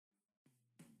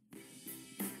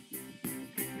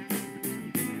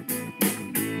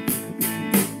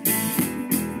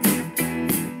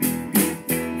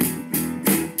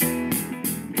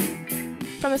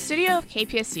From the studio of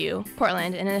KPSU,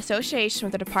 Portland, and in association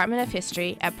with the Department of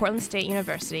History at Portland State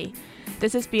University,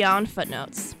 this is Beyond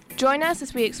Footnotes. Join us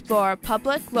as we explore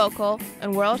public, local,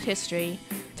 and world history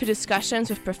through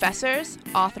discussions with professors,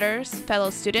 authors,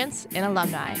 fellow students, and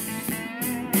alumni.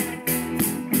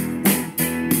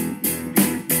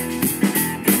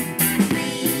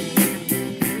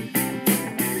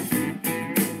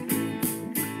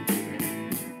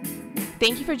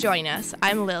 Thank you for joining us.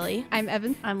 I'm Lily. I'm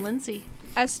Evan. I'm Lindsay.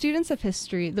 As students of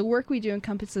history, the work we do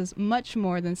encompasses much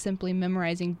more than simply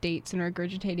memorizing dates and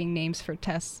regurgitating names for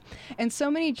tests. And so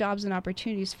many jobs and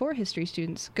opportunities for history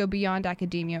students go beyond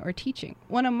academia or teaching.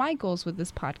 One of my goals with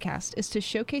this podcast is to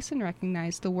showcase and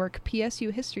recognize the work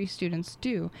PSU history students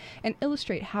do and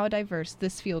illustrate how diverse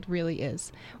this field really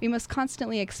is. We must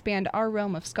constantly expand our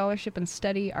realm of scholarship and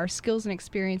study, our skills and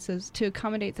experiences to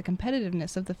accommodate the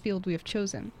competitiveness of the field we have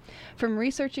chosen. From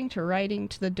researching to writing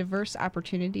to the diverse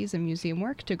opportunities in museum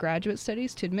work to graduate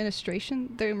studies to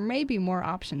administration, there may be more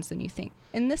options than you think.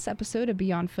 In this episode of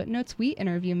Beyond Footnotes, we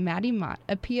interview Maddie Mott,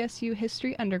 a PSU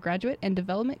history undergraduate and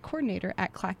development coordinator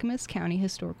at Clackamas County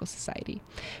Historical Society.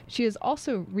 She has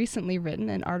also recently written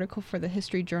an article for the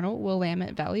history journal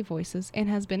Willamette Valley Voices and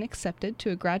has been accepted to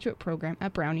a graduate program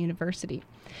at Brown University.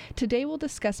 Today we'll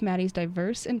discuss Maddie's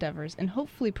diverse endeavors and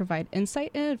hopefully provide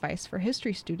insight and advice for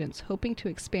history students hoping to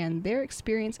expand their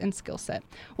experience and skill set.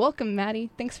 Welcome, Maddie.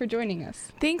 Thanks for joining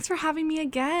us. Thanks for having me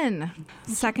again.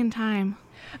 Second time.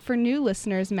 For new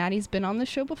listeners, Maddie's been on the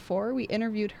show before. We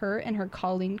interviewed her and her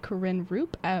colleague Corinne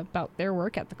Roop about their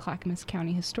work at the Clackamas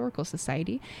County Historical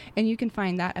Society, and you can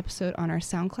find that episode on our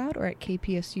SoundCloud or at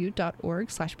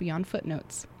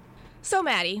kpsu.org/beyondfootnotes. So,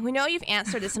 Maddie, we know you've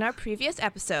answered this in our previous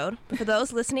episode, but for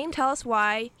those listening, tell us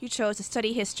why you chose to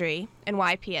study history and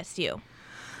why PSU.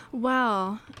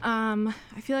 Well, I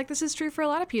feel like this is true for a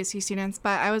lot of PSU students,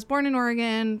 but I was born in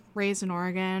Oregon, raised in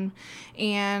Oregon,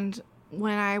 and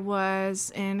when I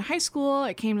was in high school,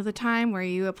 it came to the time where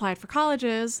you applied for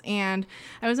colleges, and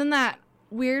I was in that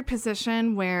weird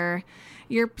position where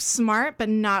you're smart, but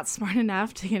not smart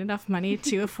enough to get enough money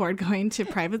to afford going to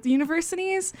private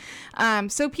universities.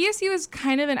 So PSU is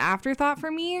kind of an afterthought for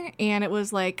me, and it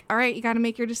was like, all right, you got to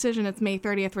make your decision. It's May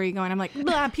 30th. Where are you going? I'm like,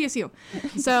 blah, PSU.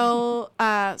 So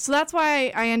that's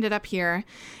why I ended up here,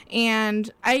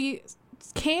 and I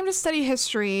came to study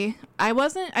history. I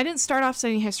didn't start off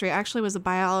studying history. I actually was a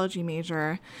biology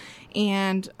major,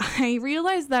 and I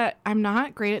realized that I'm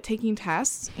not great at taking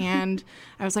tests, and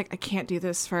I was like, I can't do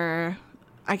this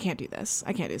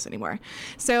anymore.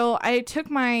 So I took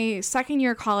my second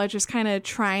year of college just kind of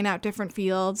trying out different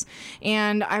fields,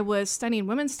 and I was studying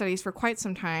women's studies for quite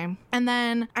some time. And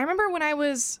then I remember when I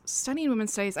was studying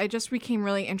women's studies, I just became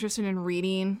really interested in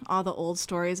reading all the old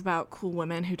stories about cool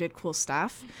women who did cool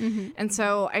stuff. Mm-hmm. And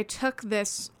so I took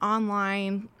this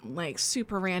online, like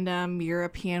super random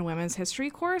European women's history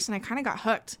course, and I kind of got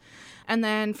hooked. And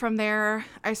then from there,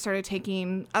 I started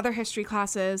taking other history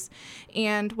classes.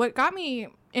 And what got me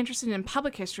interested in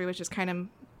public history, which is kind of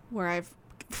where I've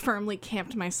firmly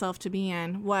camped myself to be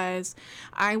in, was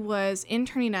I was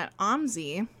interning at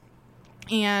OMSI.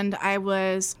 And I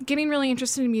was getting really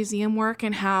interested in museum work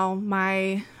and how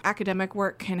my academic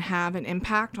work can have an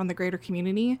impact on the greater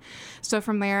community. So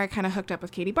from there, I kind of hooked up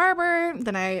with Katie Barber.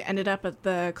 Then I ended up at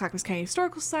the Clackamas County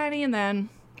Historical Society, and then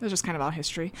it was just kind of all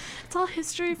history. It's all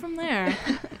history from there.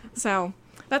 So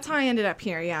that's how I ended up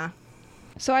here, yeah.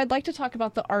 So I'd like to talk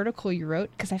about the article you wrote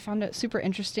because I found it super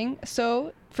interesting.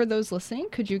 So for those listening,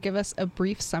 could you give us a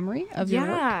brief summary of your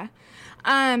work?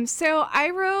 So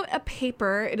I wrote a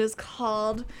paper. It is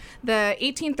called The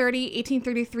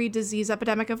 1830-1833 Disease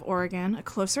Epidemic of Oregon, A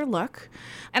Closer Look.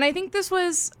 And I think this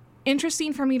was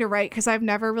interesting for me to write because I've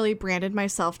never really branded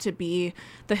myself to be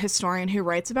the historian who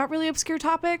writes about really obscure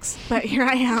topics, but here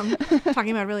I am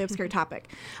talking about a really obscure topic.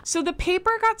 So the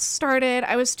paper got started.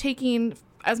 I was taking,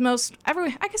 I guess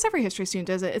every history student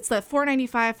does it. It's the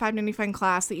 495, 595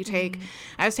 class that you take.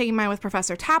 Mm-hmm. I was taking mine with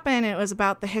Professor Tappan, and it was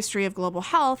about the history of global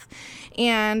health,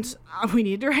 and we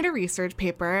needed to write a research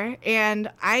paper,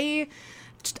 and I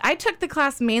took the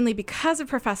class mainly because of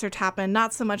Professor Tappan,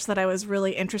 not so much that I was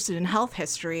really interested in health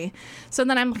history. So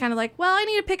then I'm kind of like, well, I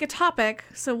need to pick a topic.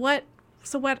 So what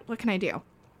can I do?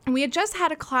 And we had just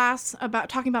had a class about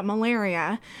talking about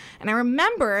malaria, and I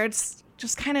remembered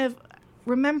just kind of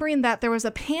remembering that there was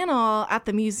a panel at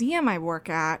the museum I work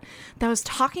at that was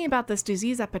talking about this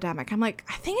disease epidemic. I'm like,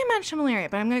 I think I mentioned malaria,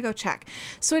 but I'm going to go check.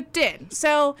 So it did.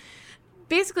 So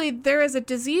basically, there is a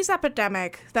disease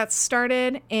epidemic that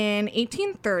started in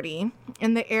 1830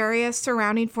 in the area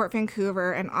surrounding Fort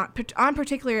Vancouver and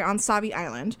particularly on Sauvie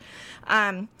Island.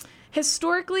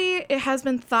 Historically, it has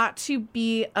been thought to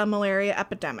be a malaria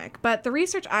epidemic, but the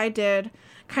research I did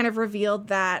kind of revealed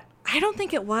that I don't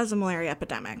think it was a malaria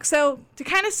epidemic. So to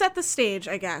kind of set the stage,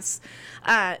 I guess,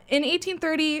 in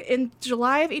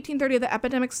July of 1830, the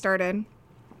epidemic started.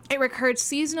 It recurred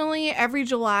seasonally every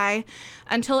July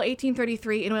until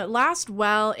 1833, and it would last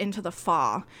well into the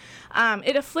fall.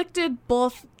 It afflicted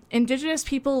both indigenous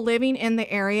people living in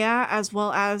the area as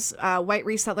well as white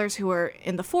resettlers who were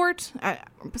in the fort,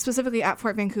 specifically at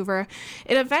Fort Vancouver.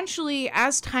 It eventually,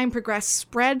 as time progressed,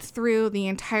 spread through the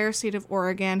entire state of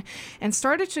Oregon and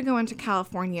started to go into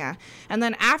California. And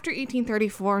then after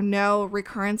 1834, no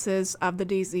recurrences of the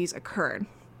disease occurred.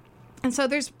 And so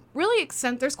there's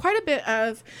quite a bit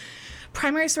of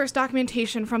primary source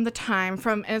documentation from the time,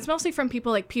 and it's mostly from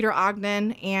people like Peter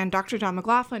Ogden and Dr. John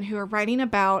McLaughlin, who are writing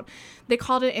about, they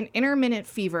called it an intermittent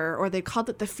fever, or they called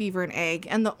it the fever and egg.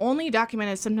 And the only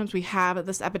documented symptoms we have of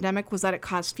this epidemic was that it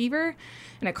caused fever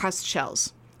and it caused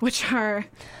chills, which are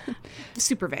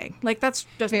super vague. Like, that's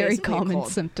just very basically common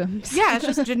cold. symptoms. Yeah, it's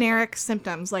just generic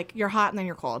symptoms, like you're hot and then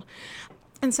you're cold.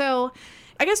 And so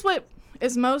I guess what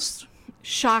is most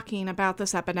shocking about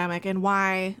this epidemic and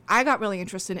why I got really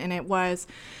interested in it was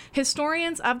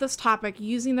historians of this topic,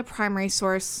 using the primary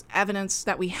source evidence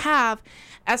that we have,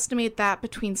 estimate that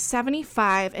between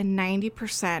 75 and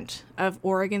 90% of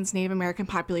Oregon's Native American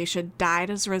population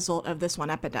died as a result of this one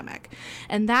epidemic.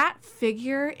 And that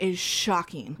figure is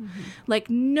shocking. Mm-hmm. Like,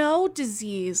 no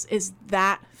disease is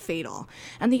that fatal.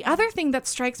 And the other thing that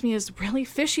strikes me as really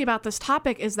fishy about this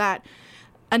topic is that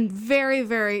a very,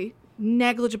 very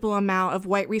negligible amount of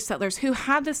white resettlers who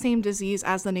had the same disease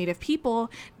as the native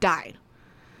people died.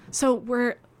 So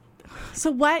what,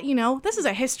 this is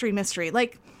a history mystery.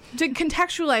 Like, to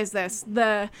contextualize this,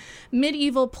 the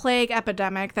medieval plague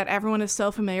epidemic that everyone is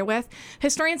so familiar with,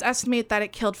 historians estimate that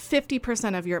it killed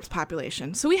 50% of Europe's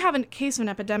population. So we have a case of an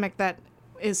epidemic that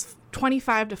is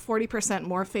 25 to 40%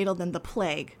 more fatal than the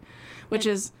plague, which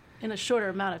is in a shorter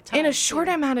amount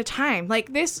of time.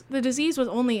 Like, the disease was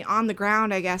only on the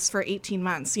ground, I guess, for 18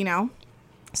 months,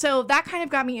 So that kind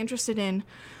of got me interested in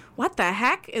what the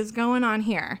heck is going on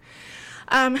here.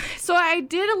 So I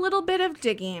did a little bit of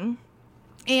digging,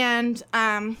 and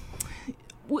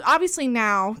obviously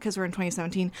now, because we're in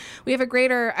 2017, we have a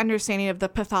greater understanding of the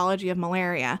pathology of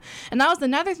malaria. And that was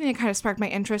another thing that kind of sparked my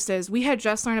interest, is we had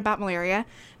just learned about malaria.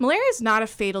 Malaria is not a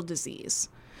fatal disease.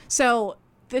 So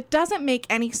it doesn't make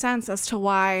any sense as to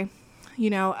why,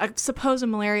 a supposed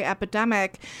malaria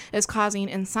epidemic is causing,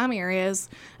 in some areas,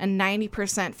 a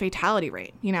 90% fatality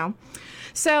rate,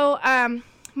 So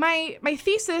my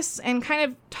thesis, and kind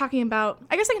of talking about,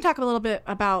 I guess I can talk a little bit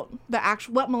about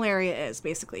what malaria is,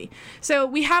 basically. So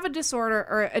we have a disorder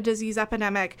or a disease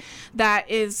epidemic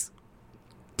that is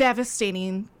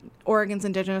devastating Oregon's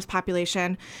indigenous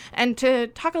population. And to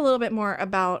talk a little bit more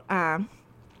about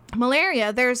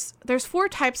malaria, there's 4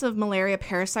 types of malaria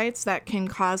parasites that can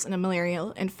cause a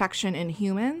malarial infection in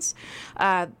humans.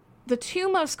 The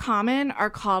 2 most common are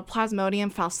called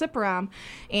Plasmodium falciparum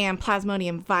and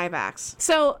Plasmodium vivax.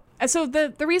 So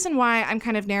the reason why I'm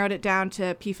kind of narrowed it down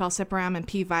to P. falciparum and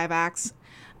P. vivax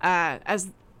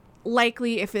as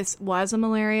likely, if this was a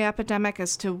malaria epidemic,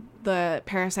 as to the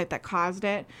parasite that caused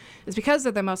it, is because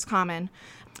they're the most common.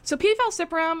 So P.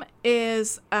 falciparum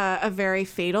is a very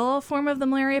fatal form of the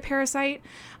malaria parasite.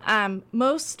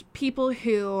 Most people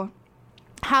who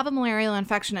have a malarial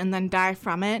infection and then die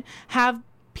from it have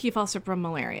P. falciparum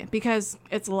malaria, because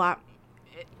it's a lot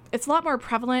more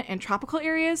prevalent in tropical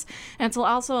areas, and it's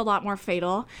also a lot more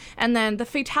fatal. And then the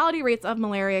fatality rates of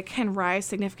malaria can rise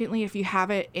significantly if you have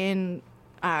it in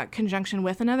conjunction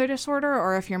with another disorder,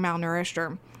 or if you're malnourished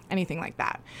or anything like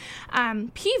that.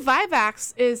 P.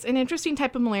 vivax is an interesting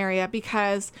type of malaria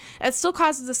because it still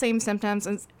causes the same symptoms.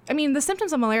 And the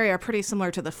symptoms of malaria are pretty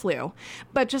similar to the flu,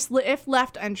 but just if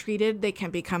left untreated, they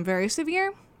can become very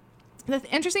severe. The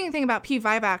interesting thing about P.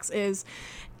 vivax is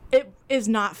it is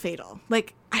not fatal.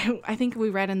 Like, I think we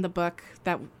read in the book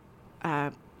that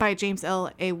by James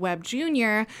L. A. Webb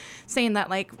Jr. saying that,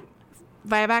 like,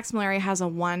 Vivax malaria has a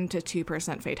 1 to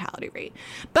 2% fatality rate.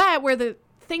 But where the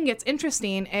thing gets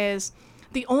interesting is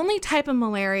the only type of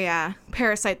malaria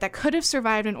parasite that could have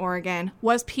survived in Oregon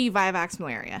was P. vivax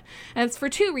malaria. And it's for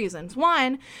 2 reasons.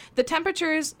 One, the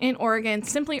temperatures in Oregon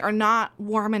simply are not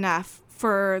warm enough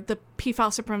for the P.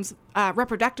 falciparum's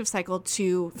reproductive cycle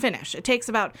to finish. It takes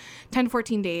about 10 to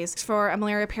 14 days for a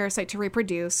malaria parasite to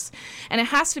reproduce, and it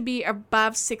has to be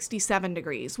above 67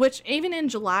 degrees, which even in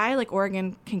July, like,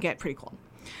 Oregon can get pretty cold.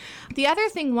 The other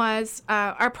thing was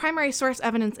our primary source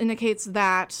evidence indicates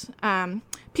that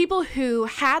people who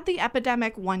had the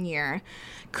epidemic one year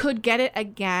could get it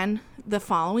again the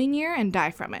following year and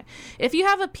die from it. If you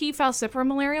have a P. falciparum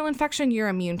malarial infection, you're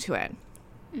immune to it.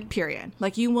 Period.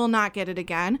 Like, you will not get it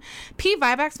again. P.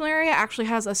 vivax malaria actually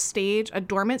has a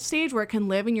dormant stage where it can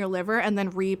live in your liver and then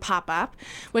re-pop up,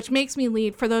 which makes me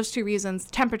lead, for those two reasons,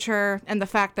 temperature and the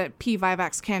fact that P.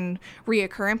 vivax can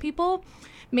reoccur in people,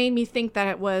 made me think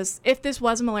that if this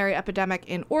was a malaria epidemic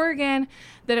in Oregon,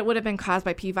 that it would have been caused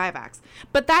by P. vivax.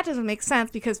 But that doesn't make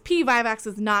sense because P. vivax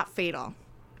is not fatal.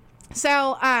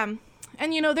 So, and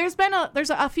there's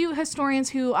a few historians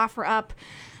who offer up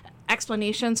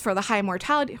explanations for the high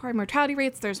mortality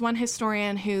rates. There's one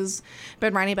historian who's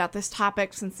been writing about this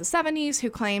topic since the 70s who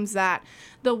claims that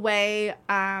the way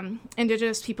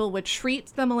indigenous people would treat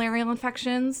the malarial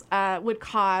infections would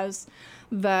cause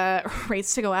the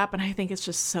rates to go up, and I think it's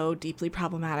just so deeply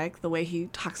problematic the way he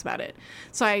talks about it.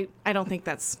 So I don't think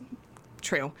that's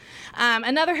true.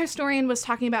 Another historian was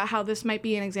talking about how this might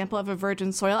be an example of a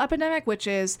virgin soil epidemic, which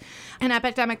is an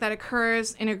epidemic that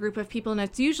occurs in a group of people, and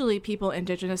it's usually people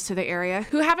indigenous to the area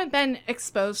who haven't been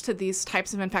exposed to these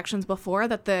types of infections before,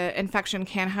 that the infection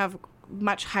can have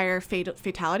much higher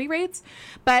fatality rates.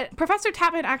 But Professor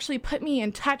Tapman actually put me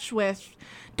in touch with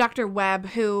Dr. Webb,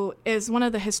 who is one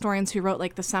of the historians who wrote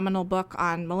like the seminal book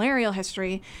on malarial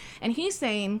history, and he's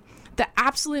saying the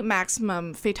absolute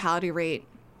maximum fatality rate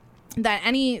that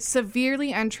any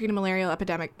severely untreated malarial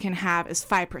epidemic can have is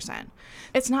 5%.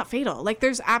 It's not fatal. Like,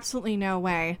 there's absolutely no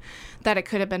way that it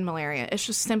could have been malaria. It's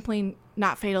just simply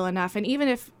not fatal enough. And even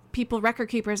if record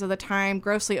keepers of the time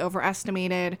grossly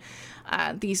overestimated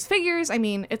these figures, I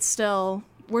mean, it's still,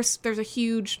 there's a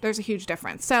huge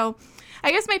difference. So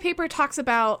I guess my paper talks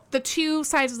about the two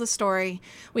sides of the story.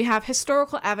 We have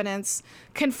historical evidence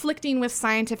conflicting with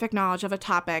scientific knowledge of a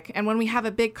topic. And when we have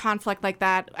a big conflict like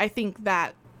that, I think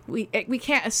that we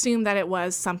can't assume that it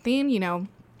was something,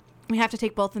 we have to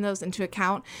take both of those into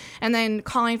account, and then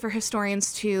calling for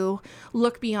historians to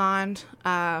look beyond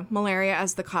malaria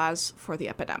as the cause for the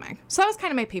epidemic. So that was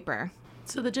kind of my paper.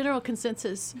 So the general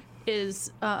consensus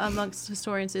is amongst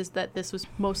historians is that this was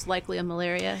most likely a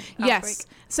malaria outbreak? Yes.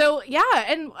 So, yeah.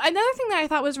 And another thing that I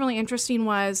thought was really interesting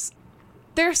was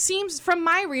there seems, from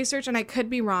my research, and I could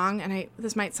be wrong, and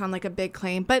this might sound like a big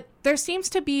claim, but there seems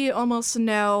to be almost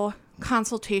no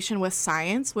consultation with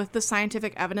science, with the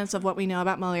scientific evidence of what we know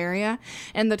about malaria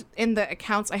and in the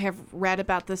accounts I have read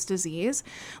about this disease.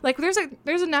 Like, there's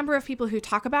a number of people who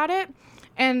talk about it,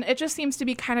 and it just seems to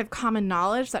be kind of common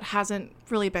knowledge that hasn't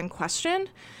really been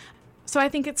questioned. So I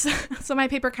think so my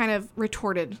paper kind of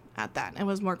retorted at that and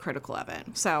was more critical of it.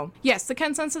 So yes, the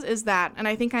consensus is that, and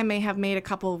I think I may have made a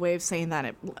couple of waves saying that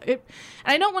it and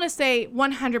I don't want to say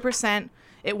 100%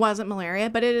 it wasn't malaria,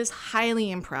 but it is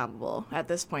highly improbable at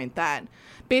this point that,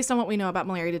 based on what we know about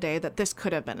malaria today, that this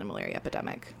could have been a malaria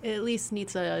epidemic. It at least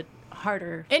needs a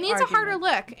harder a harder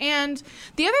look. And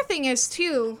the other thing is,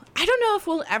 too, I don't know if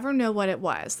we'll ever know what it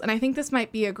was. And I think this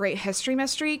might be a great history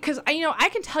mystery, because, I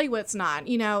can tell you what it's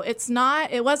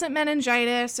not. It wasn't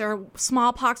meningitis or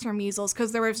smallpox or measles,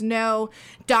 because there was no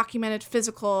documented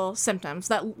physical symptoms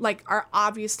that, are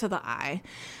obvious to the eye.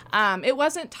 It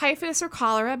wasn't typhus or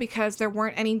cholera, because there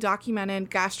weren't any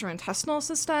documented gastrointestinal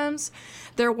systems.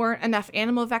 There weren't enough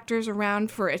animal vectors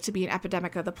around for it to be an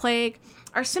epidemic of the plague.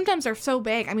 Our symptoms are so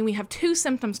vague. I mean, we have 2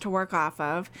 symptoms to work off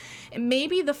of.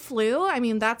 Maybe the flu. I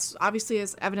mean, that's obviously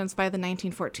is evidenced by the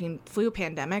 1914 flu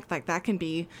pandemic. That can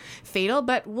be fatal,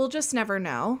 but we'll just never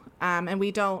know. And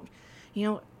we don't,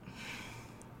 I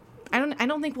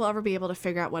don't think we'll ever be able to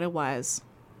figure out what it was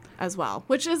as well,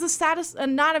 which is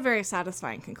not a very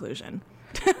satisfying conclusion.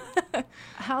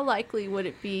 How likely would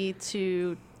it be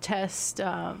to test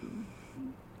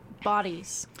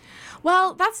bodies?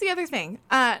 Well, that's the other thing.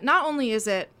 Not only is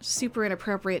it super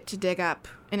inappropriate to dig up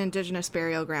an indigenous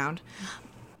burial ground,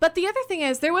 but the other thing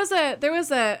is there was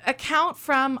a account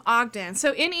from Ogden. So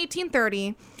in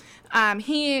 1830,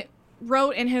 he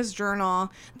wrote in his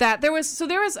journal that there was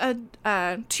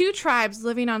 2 tribes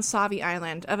living on Sauvie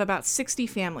Island of about 60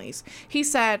 families. He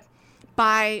said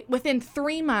within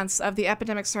 3 months of the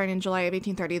epidemic starting in July of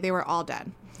 1830, they were all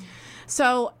dead.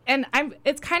 So, and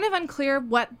it's kind of unclear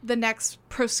what the next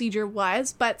procedure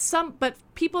was, but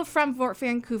people from Fort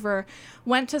Vancouver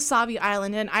went to Sauvie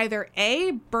Island and either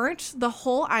A, burnt the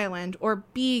whole island, or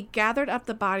B, gathered up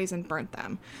the bodies and burnt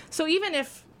them. So even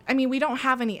if, we don't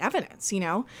have any evidence,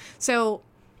 So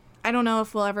I don't know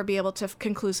if we'll ever be able to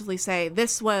conclusively say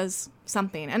this was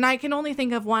something. And I can only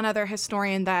think of one other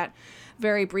historian that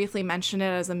very briefly mentioned it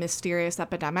as a mysterious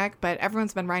epidemic, but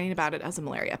everyone's been writing about it as a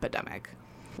malaria epidemic.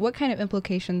 What kind of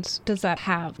implications does that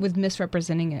have with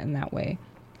misrepresenting it in that way?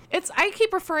 I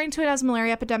keep referring to it as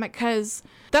malaria epidemic because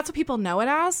that's what people know it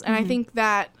as. And I think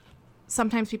that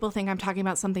sometimes people think I'm talking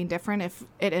about something different if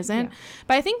it isn't. Yeah.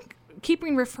 But I think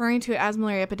keeping referring to it as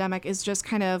malaria epidemic is just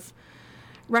kind of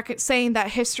saying that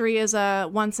history is a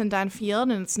once and done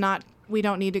field, and it's not, we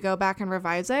don't need to go back and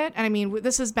revise it. And I mean,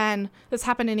 this happened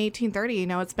in 1830. You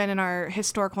know, it's been in our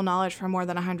historical knowledge for more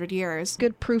than 100 years.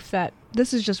 Good proof that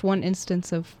this is just one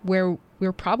instance of where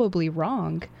we're probably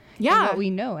wrong. Yeah. What we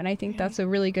know. And I think that's a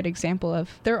really good example of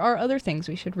there are other things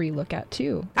we should relook at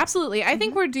too. Absolutely. I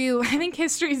think I think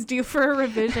history's due for a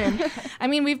revision. I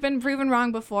mean, we've been proven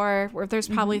wrong before, where there's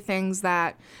probably things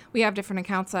that we have different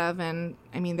accounts of. And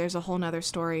I mean, there's a whole nother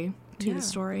story to the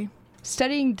story.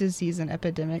 Studying disease and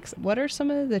epidemics, what are some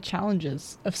of the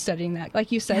challenges of studying that?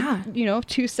 Like you said, you know,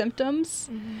 2 symptoms.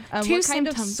 What kind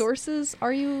of sources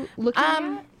are you looking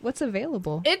at? What's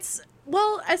available?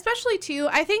 Well, especially too,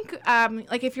 I think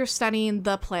like if you're studying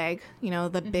the plague, you know,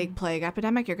 the big plague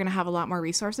epidemic, you're going to have a lot more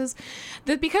resources.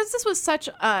 Because this was such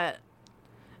a,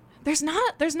 there's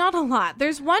not a lot.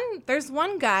 There's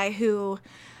one guy who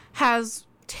has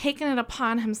taken it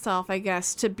upon himself, I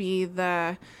guess, to be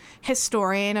the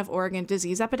historian of Oregon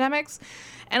disease epidemics,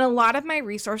 and a lot of my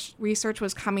research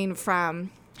was coming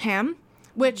from him,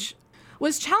 which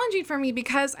was challenging for me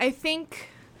because I think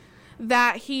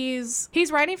that he's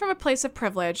writing from a place of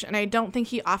privilege, and I don't think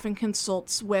he often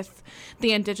consults with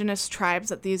the indigenous tribes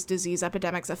that these disease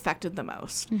epidemics affected the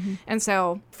most. And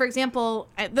so, for example,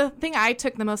 the thing I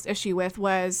took the most issue with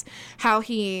was how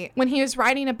when he was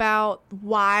writing about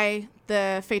why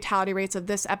the fatality rates of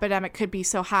this epidemic could be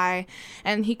so high,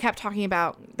 and he kept talking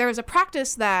about there was a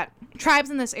practice that tribes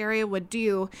in this area would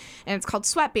do, and it's called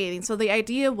sweat bathing. So the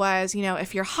idea was, you know,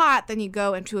 if you're hot, then you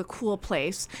go into a cool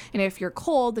place, and if you're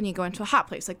cold, then you go into a hot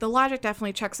place. Like, the logic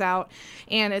definitely checks out,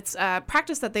 and it's a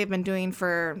practice that they've been doing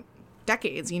for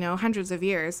decades, you know, hundreds of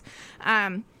years.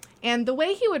 And the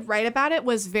way he would write about it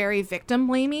was very victim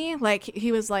blamey. Like,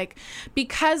 he was like,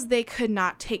 because they could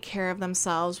not take care of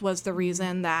themselves was the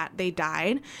reason that they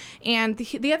died. And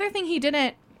the other thing he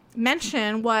didn't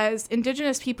mention was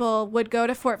indigenous people would go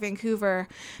to Fort Vancouver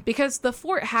because the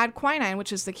fort had quinine,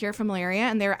 which is the cure for malaria,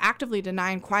 and they were actively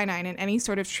denying quinine in any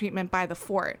sort of treatment by the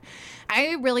fort.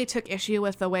 I really took issue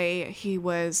with the way he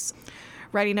was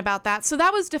writing about that. So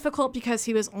that was difficult because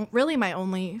he was really my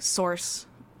only source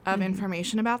of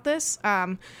information about this.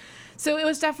 So it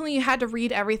was definitely, you had to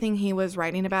read everything he was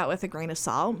writing about with a grain of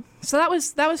salt. So that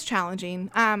was challenging.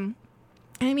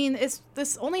 I mean,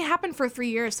 this only happened for 3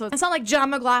 years, so it's not like John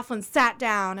McLaughlin sat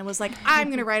down and was like, I'm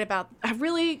going to write about a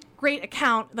really great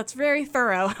account that's very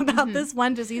thorough about this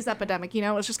one disease epidemic. You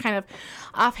know, it was just kind of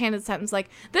offhanded sentence like,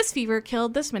 this fever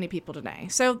killed this many people today.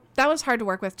 So that was hard to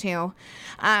work with too.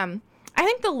 I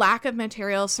think the lack of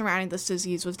material surrounding this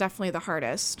disease was definitely the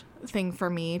hardest thing for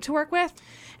me to work with.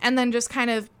 And then just kind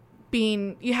of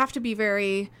you have to be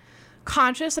very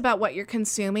conscious about what you're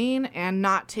consuming and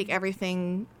not take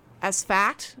everything as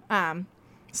fact.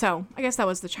 So I guess that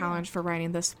was the challenge for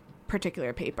writing this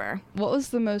particular paper. What was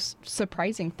the most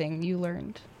surprising thing you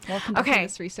learned while conducting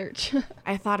this research?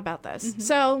 I thought about this.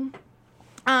 So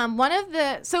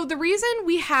the reason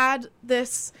we had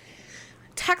this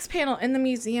text panel in the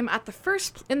museum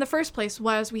in the first place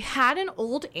was we had an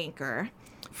old anchor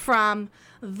from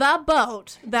the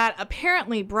boat that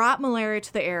apparently brought malaria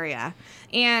to the area.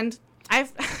 And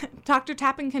Dr.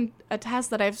 Tappan can attest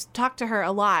that I've talked to her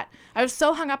a lot. I was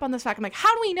so hung up on this fact. I'm like,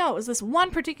 how do we know it was this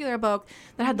one particular boat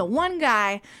that had the one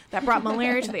guy that brought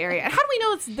malaria to the area? And how do we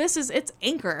know it's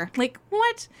Anchor? Like,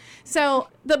 what? So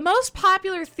the most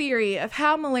popular theory of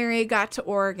how malaria got to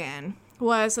Oregon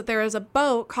was that there was a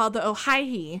boat called the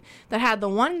Ohihe that had the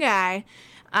one guy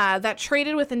that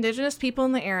traded with indigenous people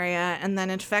in the area and then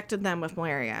infected them with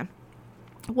malaria.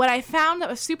 What I found that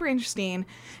was super interesting,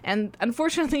 and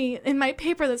unfortunately in my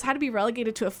paper this had to be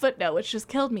relegated to a footnote, which just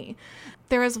killed me.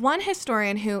 There was one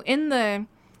historian who in the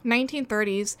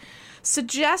 1930s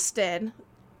suggested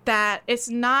that it's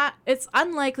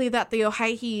unlikely that the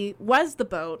Ohihe was the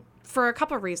boat for a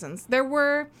couple of reasons. There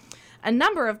were a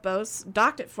number of boats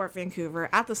docked at Fort Vancouver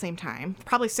at the same time,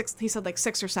 probably 6, he said like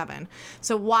 6 or 7.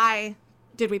 So why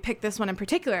did we pick this one in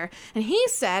particular? And he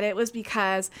said it was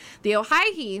because the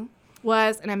Ohihe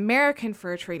was an American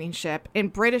fur trading ship in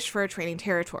British fur trading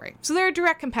territory. So they're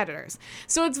direct competitors.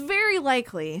 So it's very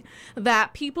likely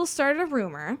that people started a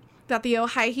rumor that the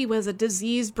Ohihe was a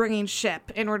disease-bringing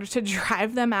ship in order to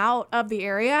drive them out of the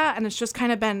area, and it's just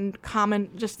kind of been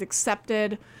just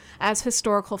accepted as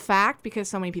historical fact because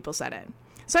so many people said it.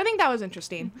 So I think that was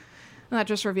interesting. And that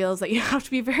just reveals that you have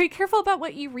to be very careful about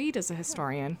what you read as a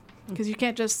historian. because you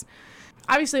can't just.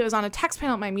 Obviously, it was on a text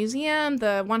panel at my museum.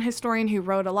 The one historian who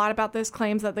wrote a lot about this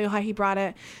claims that the Oha'i brought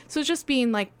it. So it's just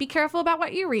being like, be careful about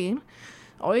what you read.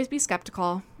 Always be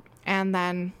skeptical. And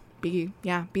then be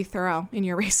thorough in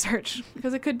your research,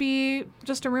 because it could be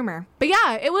just a rumor. But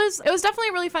yeah, it was definitely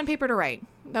a really fun paper to write.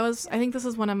 I think this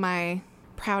is one of my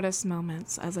proudest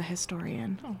moments as a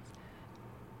historian.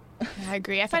 Yeah, I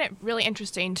agree. I find it really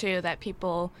interesting, too, that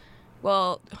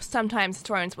sometimes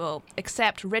historians will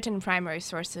accept written primary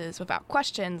sources without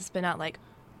questions, but not like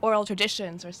oral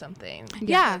traditions or something.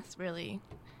 Yeah. It's really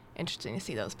interesting to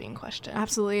see those being questioned.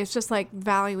 Absolutely. It's just like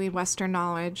valuing Western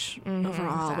knowledge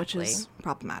overall, exactly. which is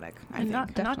problematic, I And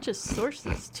think. not just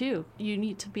sources, too. You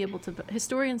need to be able to,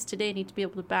 historians today need to be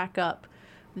able to back up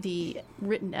the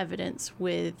written evidence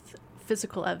with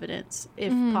physical evidence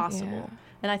if possible. Yeah.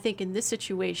 And I think in this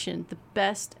situation, the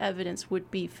best evidence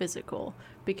would be physical,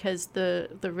 because the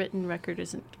written record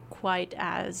isn't quite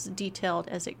as detailed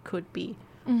as it could be.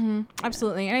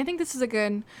 Absolutely. And I think this is a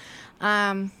good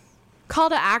call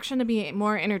to action to be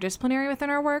more interdisciplinary within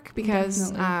our work,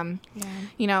 because,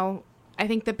 you know, I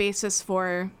think the basis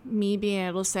for me being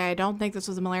able to say I don't think this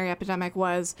was a malaria epidemic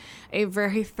was a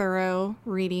very thorough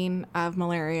reading of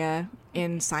malaria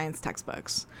in science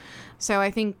textbooks. So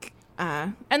I think,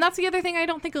 and that's the other thing I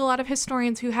don't think a lot of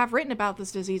historians who have written about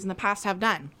this disease in the past have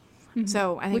done.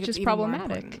 So I think Which it's is even more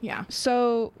problematic. important. Yeah.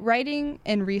 So writing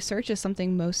and research is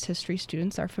something most history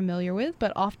students are familiar with,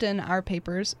 but often our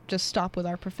papers just stop with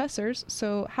our professors.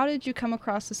 So how did you come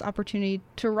across this opportunity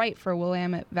to write for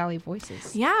Willamette Valley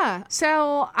Voices? Yeah.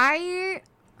 So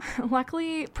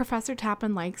luckily, Professor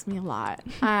Tappan likes me a lot.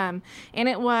 And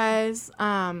it was,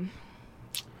 it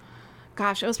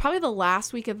was probably the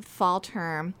last week of the fall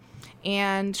term.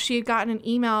 And she had gotten an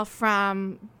email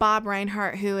from Bob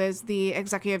Reinhardt, who is the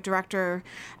executive director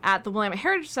at the Willamette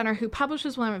Heritage Center, who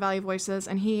publishes Willamette Valley Voices.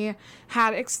 And he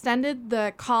had extended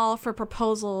the call for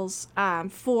proposals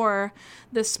for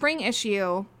the spring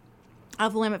issue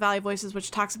of Willamette Valley Voices,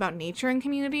 which talks about nature and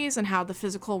communities and how the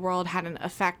physical world had an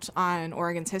effect on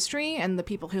Oregon's history and the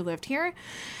people who lived here.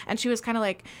 And she was kind of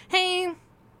like, hey,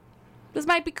 this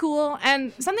might be cool.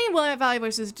 And something Willamette Valley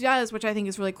Voices does, which I think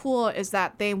is really cool, is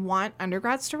that they want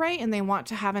undergrads to write, and they want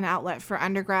to have an outlet for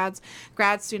undergrads,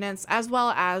 grad students, as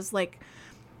well as like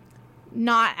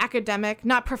not academic,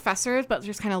 not professors, but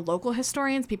just kind of local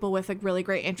historians, people with a really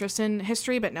great interest in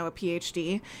history but no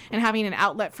PhD, and having an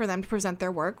outlet for them to present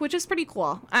their work, which is pretty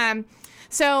cool.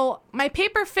 So my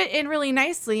paper fit in really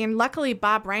nicely, and luckily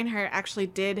Bob Reinhardt actually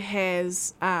did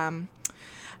his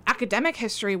academic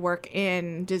history work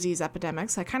in disease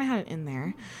epidemics. I kind of had it in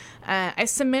there. I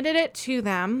submitted it to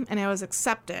them, and it was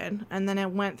accepted, and then it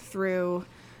went through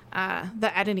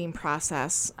the editing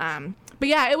process. But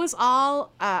yeah, it was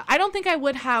all, I don't think I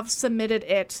would have submitted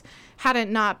it had it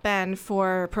not been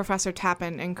for Professor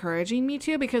Tappan encouraging me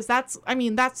to, because that's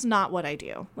not what I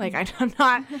do. Like,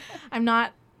 I'm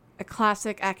not a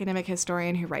classic academic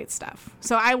historian who writes stuff.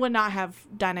 So I would not have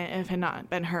done it if it had not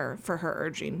been for her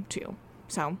urging to.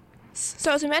 So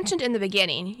as we mentioned in the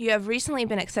beginning, you have recently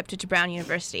been accepted to Brown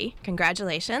University.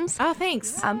 Congratulations. Oh,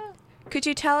 thanks. Could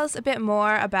you tell us a bit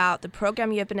more about the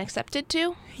program you have been accepted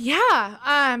to?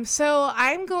 Yeah. So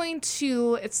I'm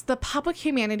it's the Public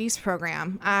Humanities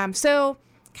program. So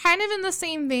kind of in the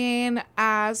same vein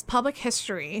as public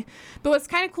history. But what's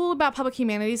kind of cool about public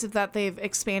humanities is that they've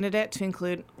expanded it to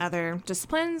include other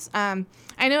disciplines. I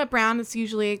know at Brown it's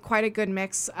usually quite a good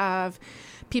mix of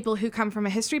people who come from a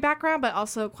history background, but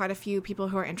also quite a few people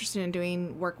who are interested in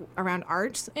doing work around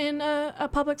art in a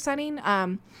public setting.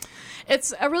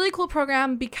 It's a really cool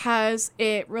program because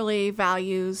it really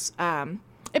values,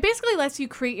 it basically lets you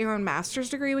create your own master's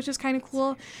degree, which is kind of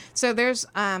cool. So there's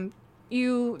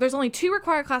only 2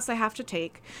 required classes I have to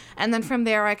take, and then from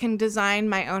there I can design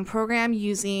my own program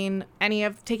using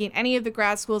taking any of the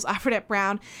grad schools offered at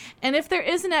Brown. And if there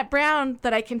isn't at Brown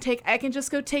that I can take, I can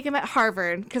just go take them at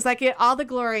Harvard, because I get all the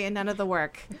glory and none of the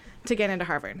work to get into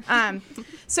Harvard.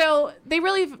 So they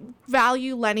really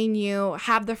value letting you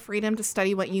have the freedom to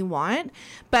study what you want.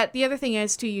 But the other thing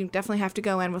is, too, you definitely have to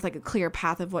go in with like a clear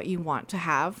path of what you want to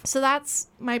have. So that's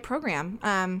my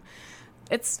program.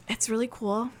 It's really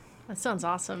cool. That sounds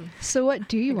awesome. So what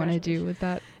do you want to do with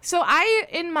that? So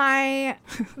in my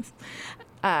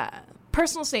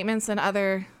personal statements and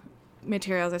other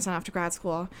materials I sent off to grad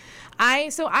school,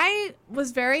 I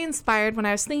was very inspired when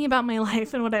I was thinking about my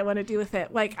life and what I want to do with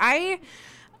it. Like, I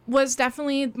was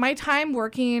definitely, my time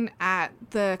working at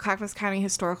the Clackamas County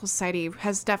Historical Society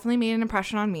has definitely made an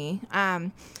impression on me.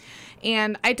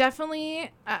 And I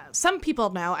definitely, some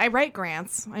people know, I write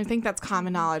grants. I think that's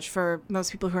common knowledge for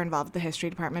most people who are involved with the history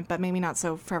department, but maybe not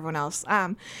so for everyone else.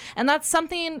 And that's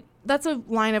a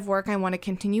line of work I want to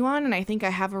continue on, and I think I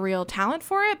have a real talent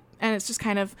for it. And it's just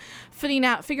kind of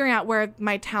figuring out where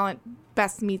my talent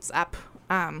best meets up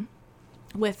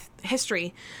with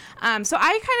history. So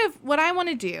what I want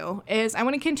to do is I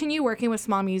want to continue working with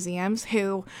small museums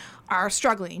who are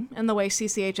struggling in the way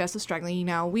CCHS is struggling. You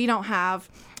know, we don't have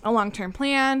a long-term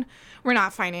plan. We're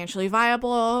not financially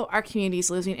viable. Our community's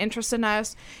losing interest in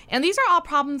us. And these are all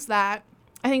problems that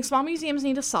I think small museums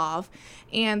need to solve.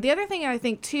 And the other thing I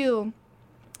think, too,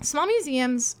 small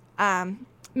museums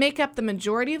make up the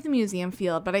majority of the museum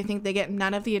field, but I think they get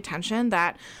none of the attention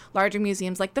that larger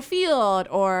museums like the Field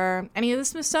or any of the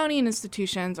Smithsonian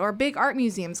institutions or big art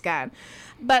museums get.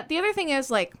 But the other thing is,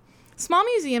 like, small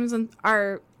museums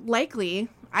are likely,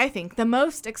 I think, the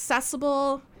most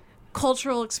accessible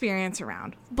cultural experience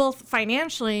around, both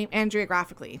financially and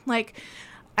geographically. Like,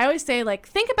 I always say, like,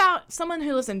 think about someone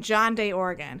who lives in John Day,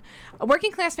 Oregon. A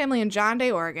working class family in John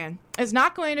Day, Oregon is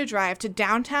not going to drive to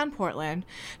downtown Portland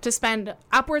to spend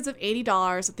upwards of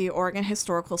 $80 at the Oregon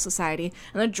Historical Society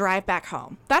and then drive back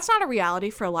home. That's not a reality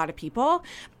for a lot of people,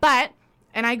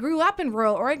 and I grew up in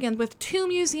rural Oregon with 2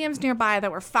 museums nearby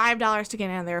that were $5 to get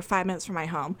in. They were 5 minutes from my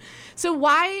home. So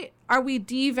why are we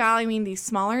devaluing these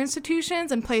smaller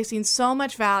institutions and placing so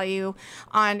much value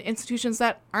on institutions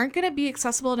that aren't going to be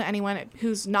accessible to anyone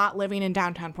who's not living in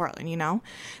downtown Portland, you know?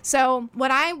 So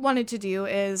what I wanted to do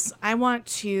is I want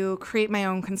to create my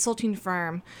own consulting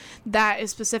firm that is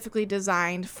specifically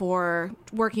designed for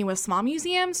working with small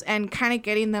museums and kind of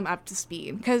getting them up to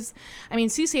speed. Because, I mean,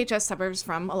 CCHS suffers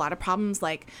from a lot of problems,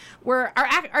 like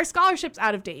our scholarship's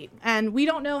out of date and we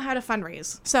don't know how to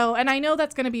fundraise. So, and I know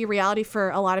that's going to be a reality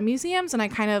for a lot of museums, and I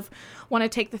kind of want to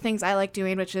take the things I like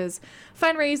doing, which is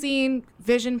fundraising,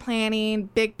 vision planning,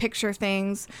 big picture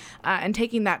things, and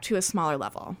taking that to a smaller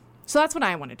level. So that's what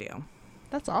I want to do.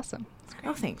 That's awesome.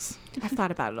 Oh, thanks. I've thought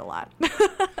about it a lot.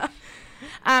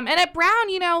 And at Brown,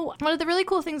 you know, one of the really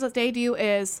cool things that they do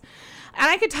is, and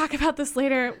I could talk about this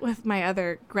later with my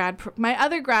other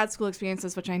grad school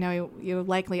experiences, which I know you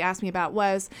likely asked me about,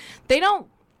 was they don't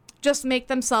just make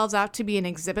themselves out to be an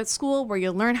exhibit school where you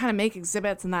learn how to make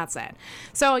exhibits and that's it.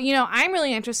 So, you know, I'm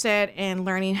really interested in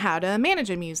learning how to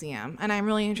manage a museum, and I'm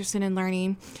really interested in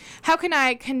learning how can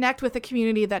I connect with a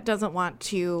community that doesn't want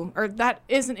to, or that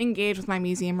isn't engaged with my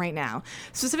museum right now,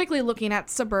 specifically looking at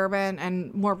suburban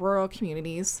and more rural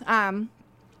communities. I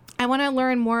want to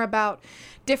learn more about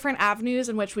different avenues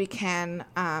in which we can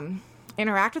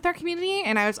interact with our community,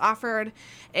 and I was offered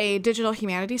a digital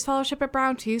humanities fellowship at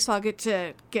Brown too, so I'll get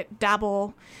to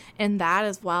dabble in that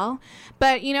as well.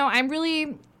 But, you know, I'm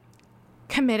really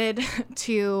committed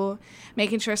to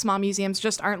making sure small museums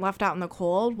just aren't left out in the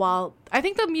cold, while I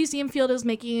think the museum field is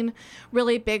making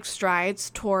really big strides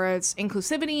towards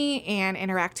inclusivity and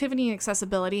interactivity and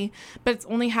accessibility, but it's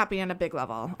only happening at a big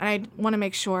level. And I want to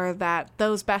make sure that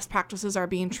those best practices are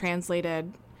being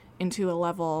translated into a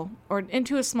level or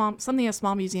into something a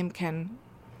small museum can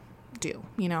do,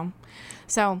 you know?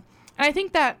 So, and I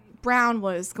think that Brown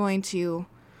was going to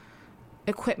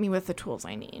equip me with the tools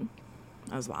I need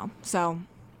as well. So,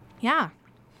 yeah.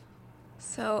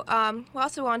 So, we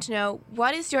also want to know,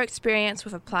 what is your experience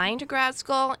with applying to grad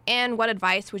school, and what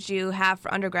advice would you have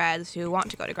for undergrads who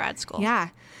want to go to grad school? Yeah.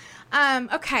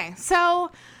 Okay. So,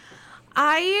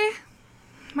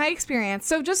 my experience.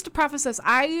 So just to preface this,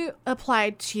 I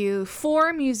applied to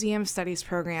 4 museum studies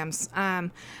programs. I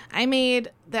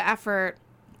made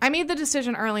the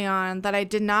decision early on that I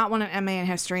did not want an MA in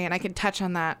history, and I could touch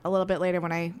on that a little bit later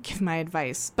when I give my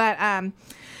advice. But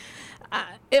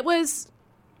it was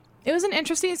an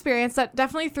interesting experience that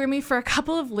definitely threw me for a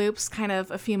couple of loops kind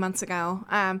of a few months ago.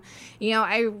 You know,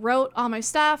 I wrote all my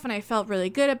stuff and I felt really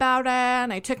good about it,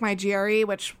 and I took my GRE,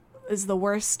 which is the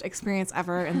worst experience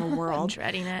ever in the world. I'm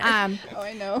dreading it. Oh,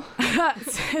 I know.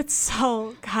 It's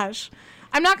so, gosh.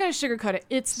 I'm not going to sugarcoat it.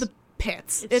 It's the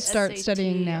pits. It's start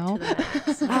studying now.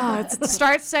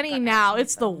 Start studying now.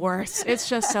 It's the worst. It's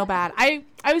just so bad. I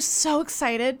was so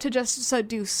excited to just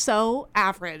do so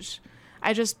average.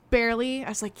 I was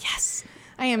like, yes,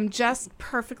 I am just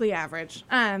perfectly average.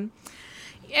 And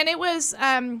it was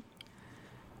my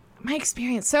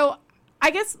experience. So I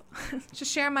guess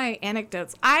just share my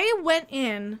anecdotes. I went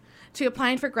in to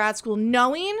applying for grad school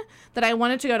knowing that I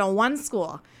wanted to go to one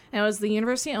school, and it was the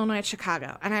University of Illinois at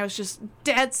Chicago. And I was just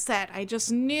dead set. I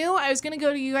just knew I was going to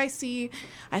go to UIC.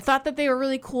 I thought that they were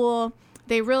really cool.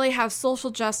 They really have social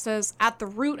justice at the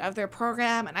root of their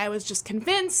program, and I was just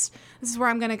convinced this is where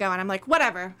I'm going to go. And I'm like,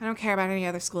 whatever. I don't care about any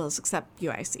other schools except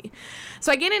UIC.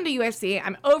 So I get into UIC.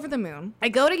 I'm over the moon. I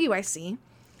go to UIC,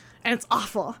 and it's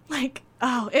awful. Like,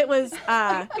 oh,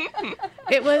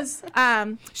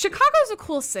 Chicago's a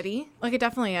cool city. Like, it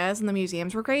definitely is, and the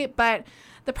museums were great. But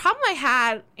the problem I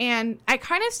had, and I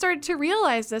kind of started to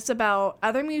realize this about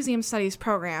other museum studies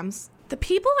programs, the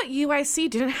people at UIC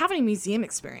didn't have any museum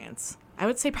experience. I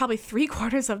would say probably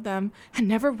 3/4 of them had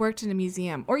never worked in a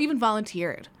museum or even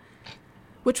volunteered,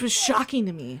 which was shocking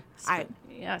to me.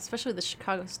 Yeah, especially the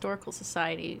Chicago Historical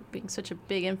Society being such a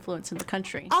big influence in the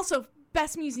country. Also,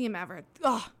 best museum ever.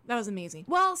 Oh, that was amazing.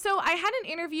 Well, so I had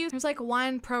an interview. There was like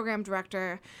one program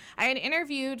director. I had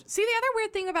interviewed. See, the other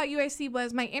weird thing about UIC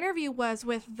was my interview was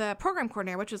with the program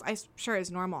coordinator, which is, I'm sure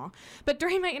is normal. But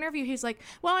during my interview, he's like,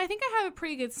 well, I think I have a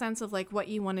pretty good sense of like what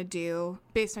you want to do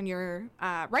based on your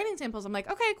writing samples. I'm like,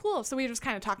 okay, cool. So we were just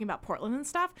kind of talking about Portland and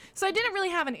stuff. So I didn't really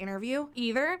have an interview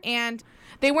either. And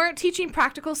they weren't teaching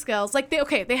practical skills. Like,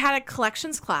 they had a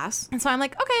collections class. And so I'm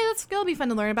like, okay, that'll be fun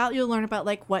to learn about. You'll learn about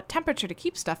like what temperature to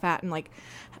keep stuff at and like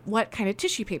what kind of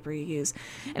tissue paper you use.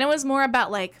 And it was more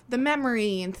about like the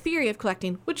memory and theory of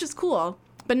collecting, which is cool,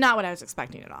 but not what I was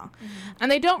expecting at all.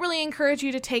 And they don't really encourage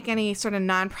you to take any sort of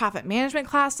nonprofit management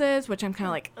classes, which I'm kind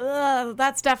of like, ugh,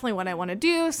 that's definitely what I want to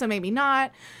do, so maybe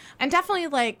not. And definitely,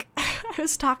 like, I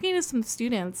was talking to some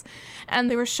students,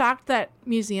 and they were shocked that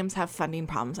museums have funding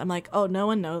problems. I'm like, oh, no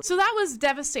one knows. So that was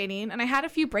devastating, and I had a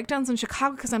few breakdowns in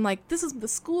Chicago because I'm like, this is the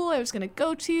school I was going to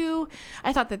go to.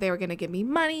 I thought that they were going to give me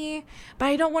money, but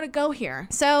I don't want to go here.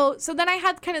 So then I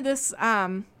had kind of this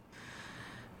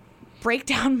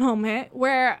breakdown moment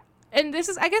where, and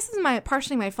I guess this is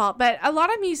partially my fault, but a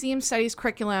lot of museum studies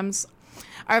curriculums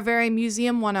are very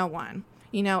Museum 101.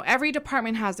 You know, every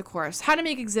department has a course. How to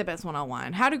make exhibits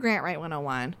 101, how to grant write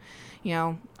 101, you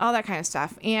know, all that kind of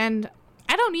stuff. And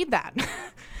I don't need that.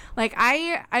 Like,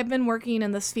 I've been working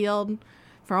in this field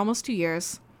for almost 2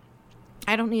 years.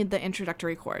 I don't need the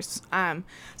introductory course.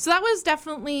 So that was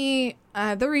definitely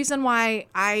the reason why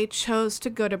I chose to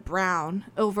go to Brown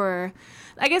over,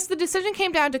 I guess the decision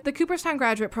came down to the Cooperstown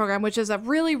Graduate Program, which is a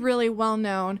really, really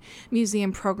well-known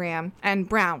museum program, and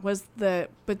Brown was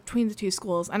between the two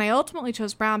schools. And I ultimately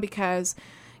chose Brown because,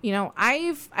 you know,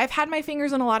 I've had my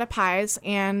fingers in a lot of pies,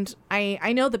 and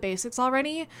I know the basics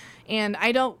already, and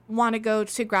I don't want to go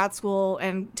to grad school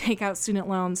and take out student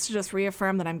loans to just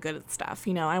reaffirm that I'm good at stuff.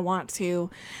 You know, I want to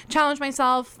challenge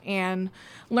myself and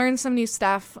learn some new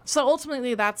stuff. So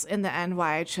ultimately, that's in the end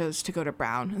why I chose to go to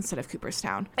Brown instead of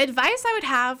Cooperstown. Advice I would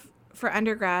have for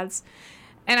undergrads,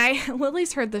 and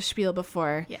Lily's heard this spiel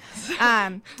before. Yes.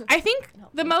 I think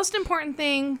the most important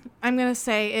thing I'm going to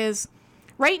say is,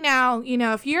 right now, you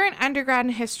know, if you're an undergrad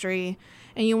in history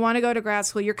and you want to go to grad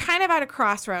school, you're kind of at a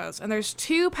crossroads, and there's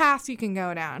two paths you can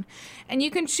go down. And you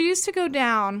can choose to go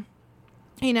down,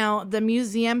 you know, the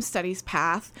museum studies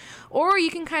path, or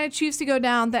you can kind of choose to go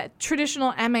down that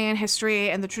traditional MA in history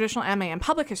and the traditional MA in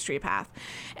public history path.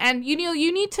 And, you know,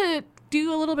 you need to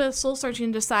do a little bit of soul searching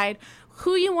and decide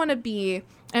who you want to be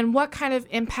and what kind of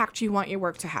impact you want your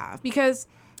work to have. Because,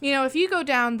 you know, if you go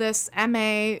down this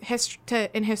MA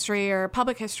in history or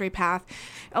public history path,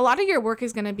 a lot of your work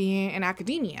is going to be in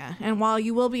academia. And while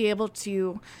you will be able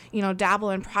to, you know, dabble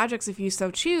in projects if you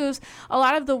so choose, a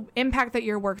lot of the impact that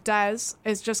your work does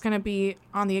is just going to be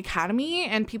on the academy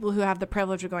and people who have the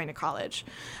privilege of going to college.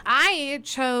 I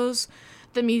chose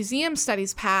the museum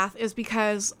studies path is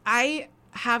because I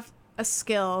have a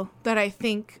skill that I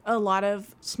think a lot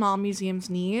of small museums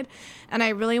need, and I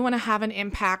really want to have an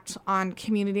impact on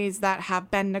communities that have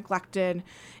been neglected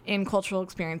in cultural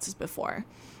experiences before.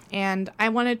 And I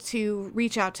wanted to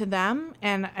reach out to them,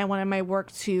 and I wanted my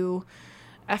work to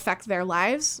affect their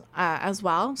lives as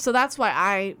well. So that's why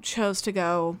I chose to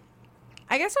go,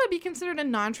 I guess it would be considered a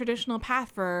non-traditional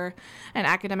path for an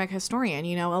academic historian.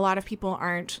 You know, a lot of people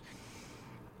aren't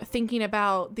thinking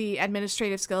about the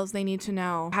administrative skills they need to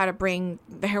know how to bring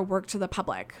their work to the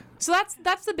public. So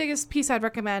that's the biggest piece I'd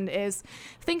recommend is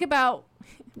think about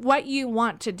what you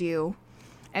want to do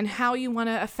and how you want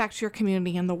to affect your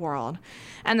community and the world.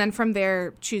 And then from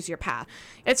there, choose your path.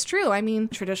 It's true. I mean,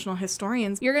 traditional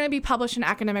historians, you're going to be published in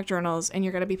academic journals and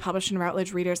you're going to be published in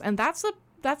Routledge Readers. And that's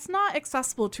not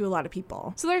accessible to a lot of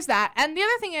people. So there's that. And the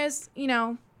other thing is, you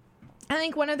know, I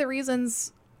think one of the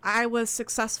reasons I was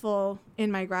successful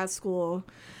in my grad school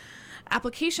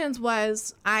applications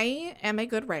was I am a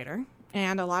good writer,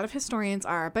 and a lot of historians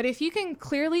are. But if you can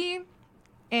clearly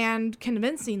and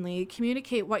convincingly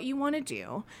communicate what you want to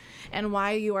do and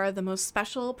why you are the most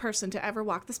special person to ever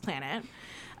walk this planet,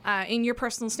 in your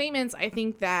personal statements, I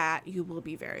think that you will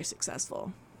be very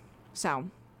successful. So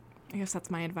I guess that's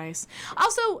my advice.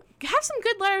 Also, have some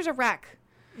good letters of rec.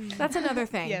 That's another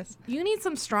thing. Yes. You need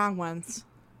some strong ones.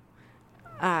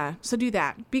 So do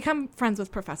that. Become friends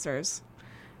with professors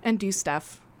and do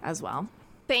stuff as well.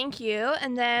 Thank you.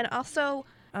 And then also,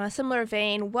 on a similar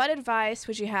vein, what advice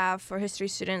would you have for history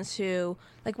students who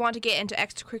want to get into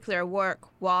extracurricular work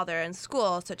while they're in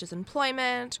school, such as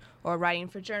employment or writing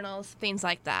for journals, things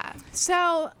like that?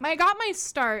 So I got my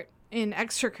start in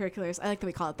extracurriculars. I like that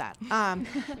we call it that.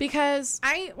 Because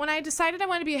when I decided I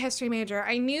wanted to be a history major,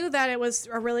 I knew that it was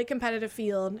a really competitive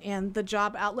field and the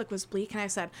job outlook was bleak. And I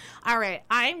said, all right,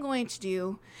 I'm going to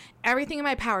do everything in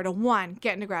my power to, 1,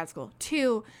 get into grad school,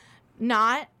 2,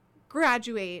 not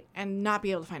graduate and not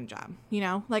be able to find a job.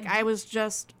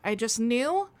 I just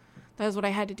knew that was what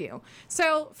I had to do.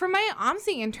 So for my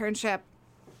OMSI internship,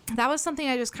 that was something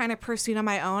I just kind of pursued on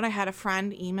my own. I had a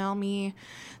friend email me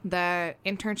the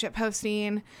internship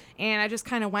posting, and I just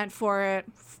kind of went for it,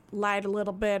 lied a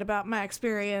little bit about my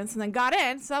experience, and then got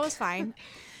in, so that was fine.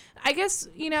 I guess,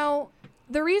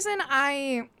 the reason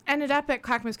I ended up at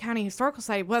Clackamas County Historical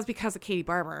Society was because of Katie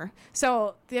Barber.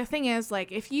 So the thing is,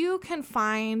 if you can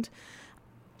find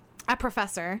a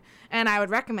professor, and I would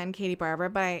recommend Katie Barber,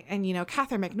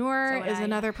 Catherine McNور is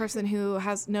another person who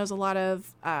knows a lot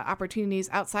of opportunities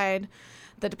outside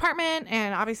the department,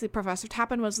 and obviously Professor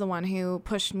Tappan was the one who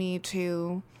pushed me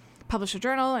to publish a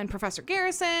journal, and Professor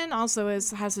Garrison also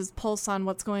has his pulse on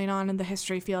what's going on in the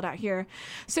history field out here.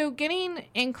 So getting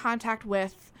in contact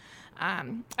with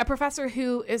a professor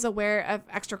who is aware of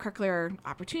extracurricular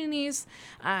opportunities.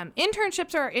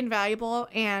 Internships are invaluable,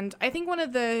 and I think one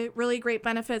of the really great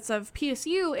benefits of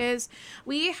PSU is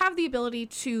we have the ability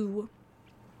to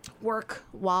do work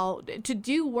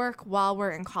while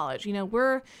we're in college.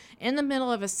 We're in the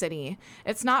middle of a city.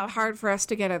 It's not hard for us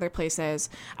to get other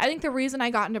places. I think the reason I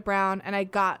got into Brown and I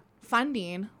got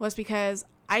funding was because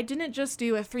I didn't just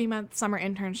do a 3-month summer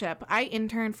internship. I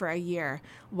interned for a year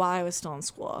while I was still in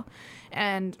school.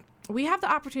 And we have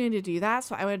the opportunity to do that,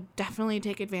 so I would definitely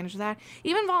take advantage of that.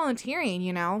 Even volunteering,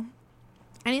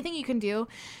 anything you can do.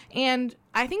 And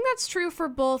I think that's true for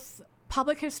both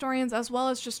public historians as well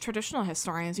as just traditional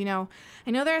historians. I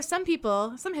know there are some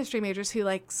history majors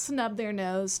who snub their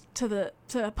nose to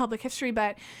public history,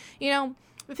 but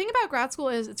the thing about grad school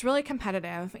is it's really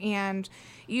competitive, and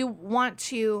you want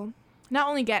to not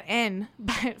only get in,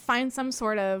 but find some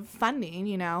sort of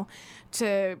funding,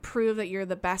 to prove that you're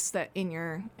the best at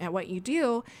what you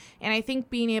do. And I think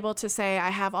being able to say, I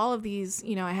have all of these,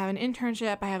 I have an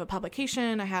internship, I have a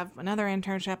publication, I have another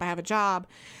internship, I have a job,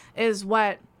 is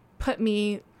what set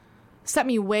me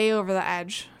way over the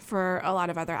edge for a lot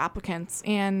of other applicants.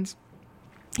 And,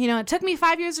 it took me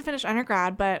 5 years to finish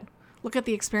undergrad, but look at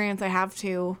the experience I have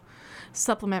to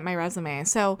supplement my resume.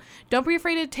 So don't be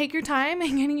afraid to take your time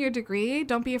in getting your degree.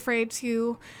 Don't be afraid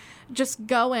to just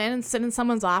go in and sit in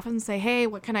someone's office and say, hey,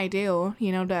 what can I do,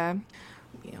 to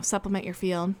supplement your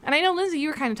field. And I know, Lindsay, you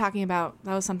were kind of talking about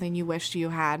that was something you wished you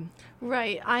had.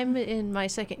 Right. I'm in my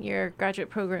second year graduate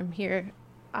program here.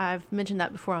 I've mentioned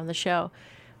that before on the show.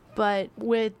 But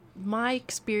with my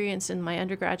experience in my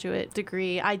undergraduate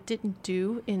degree, I didn't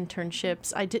do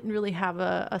internships. I didn't really have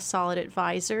a solid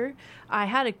advisor. I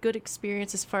had a good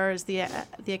experience as far as the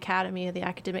academy and the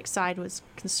academic side was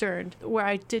concerned, where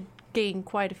I did gain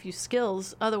quite a few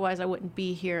skills. Otherwise, I wouldn't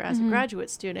be here as a graduate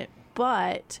student.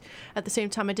 But at the same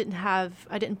time, I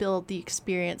didn't build the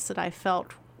experience that I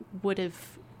felt would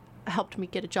have helped me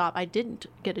get a job. I didn't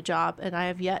get a job, and I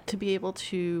have yet to be able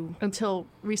to, until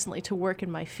recently, to work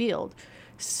in my field.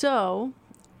 So,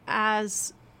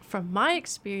 from my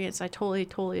experience, I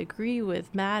totally agree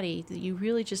with Maddie that you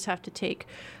really just have to take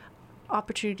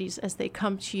opportunities as they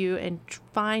come to you and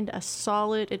find a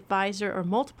solid advisor or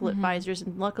multiple advisors.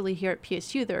 And luckily here at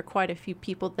PSU, there are quite a few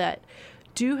people that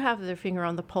do have their finger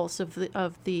on the pulse of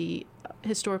the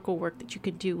historical work that you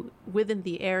can do within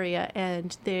the area,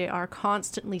 and they are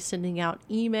constantly sending out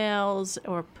emails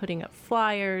or putting up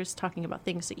flyers talking about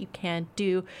things that you can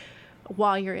do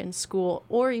while you're in school,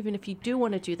 or even if you do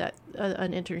want to do that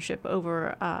an internship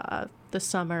over the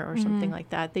summer or something like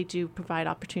that, they do provide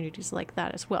opportunities like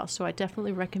that as well. So I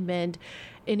definitely recommend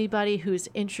anybody who's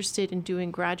interested in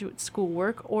doing graduate school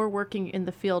work or working in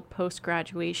the field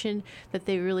post-graduation that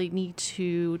they really need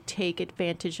to take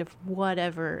advantage of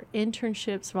whatever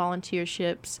internships,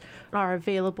 volunteerships are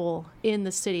available in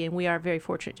the city. And we are very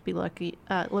fortunate to be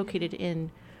located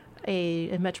in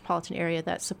a metropolitan area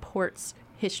that supports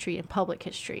history and public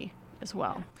history as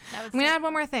well. I'm going to add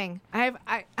one more thing. I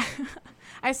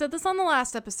I said this on the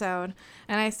last episode,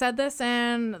 and I said this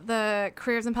in the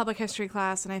Careers in Public History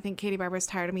class, and I think Katie Barber's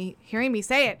tired of me hearing me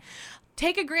say it.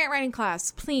 Take a grant writing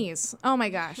class, please. Oh my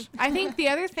gosh. I think the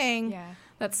other thing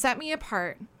that set me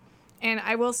apart, and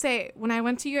I will say, when I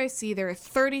went to UIC, there were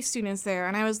 30 students there,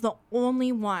 and I was the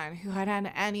only one who had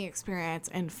any experience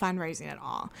in fundraising at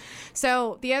all.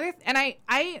 So the other, and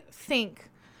I think,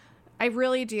 I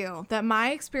really do, that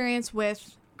my experience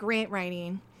with grant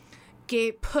writing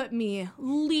put me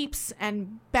leaps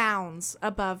and bounds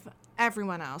above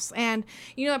everyone else. And,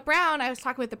 at Brown, I was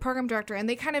talking with the program director, and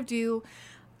they kind of do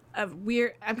a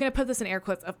weird, I'm going to put this in air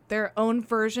quotes, of their own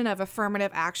version of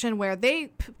affirmative action, where they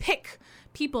pick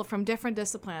people from different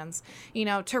disciplines,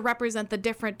 to represent the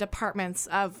different departments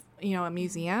of, a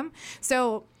museum.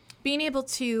 So being able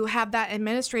to have that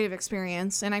administrative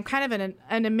experience, and I'm kind of an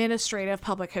administrative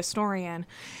public historian,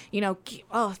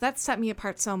 that set me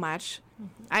apart so much.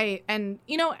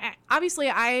 Obviously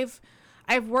I've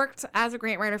worked as a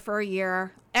grant writer for a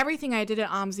year. Everything I did at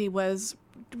OMSI was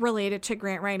related to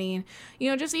grant writing,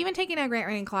 just even taking a grant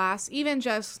writing class, even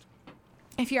just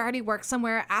if you already work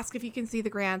somewhere, ask if you can see the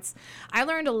grants. I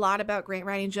learned a lot about grant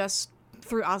writing just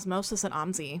through osmosis at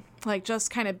OMSI, like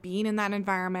just kind of being in that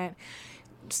environment,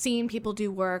 seeing people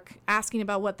do work, asking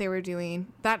about what they were doing.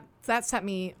 That set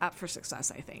me up for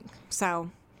success, I think.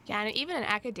 So yeah, and even in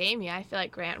academia, I feel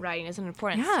like grant writing is an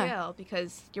important skill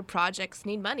because your projects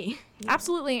need money.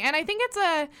 Absolutely. And I think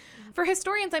for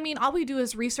historians, all we do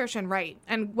is research and write.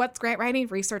 And what's grant writing?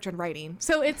 Research and writing.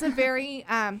 So it's a very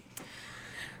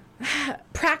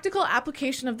practical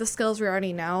application of the skills we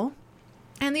already know.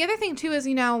 And the other thing, too, is,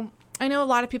 I know a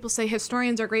lot of people say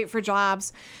historians are great for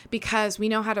jobs because we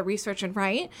know how to research and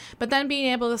write, but then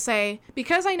being able to say,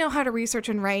 because I know how to research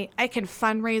and write, I can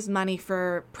fundraise money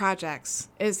for projects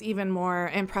is even more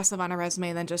impressive on a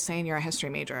resume than just saying you're a history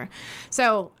major.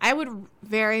 So I would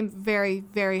very, very,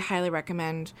 very highly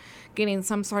recommend getting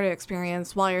some sort of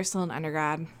experience while you're still in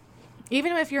undergrad.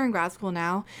 Even if you're in grad school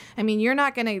now, you're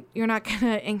not gonna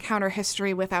encounter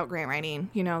history without grant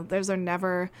writing. Those are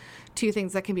never two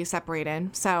things that can be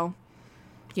separated. So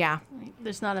yeah.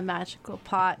 There's not a magical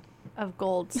pot of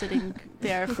gold sitting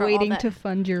there for waiting all that. to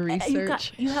fund your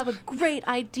research. You have a great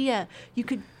idea.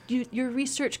 Your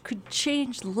research could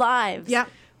change lives. Yep.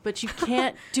 But you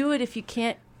can't do it if you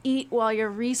can't eat while you're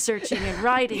researching and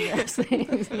writing those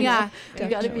things. Yeah, you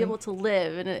got to be able to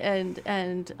live,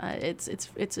 and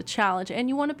it's a challenge. And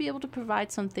you want to be able to provide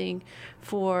something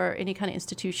for any kind of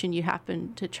institution you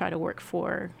happen to try to work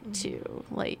for, to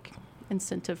like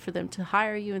incentive for them to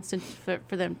hire you, incentive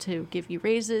for them to give you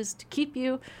raises, to keep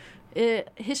you.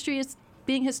 History is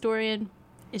being historian.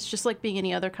 It's just like being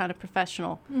any other kind of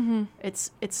professional. Mm-hmm.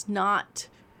 It's not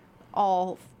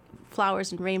all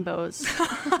flowers and rainbows,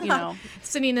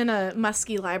 Sitting in a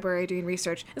musky library doing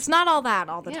research. It's not all that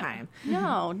all the time.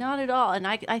 No, not at all. And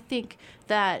I think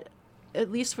that, at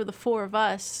least for the four of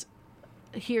us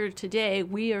here today,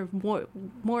 we are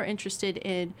more interested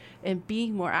in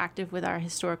being more active with our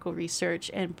historical research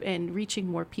and reaching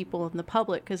more people in the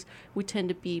public, because we tend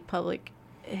to be public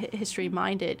history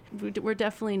minded. We're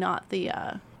definitely not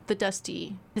the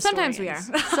dusty historians. Sometimes we are.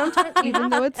 Sometimes, even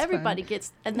though it's everybody fun.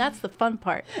 Gets, and that's the fun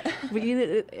part.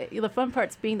 The fun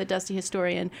part's being the dusty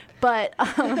historian, but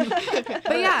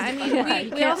yeah, we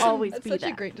can't also always That's be such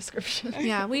that. a great description.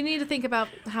 Yeah, we need to think about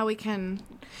how we can.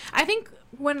 I think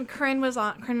when Corinne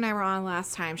and I were on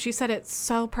last time, she said it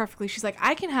so perfectly. She's like,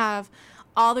 I can have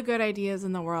all the good ideas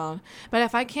in the world, but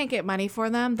if I can't get money for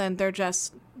them, then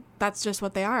that's just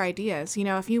what they are, ideas.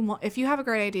 If you have a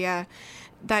great idea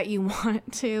that you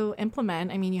want to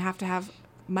implement, you have to have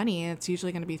money, and it's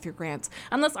usually going to be through grants,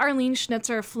 unless Arlene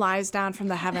Schnitzer flies down from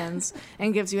the heavens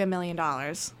and gives you $1 million.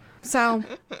 So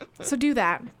do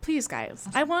that, please, guys.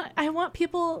 I want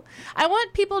people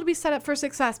to be set up for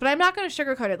success, but I'm not going to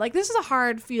sugarcoat it. Like, this is a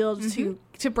hard field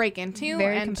to break into.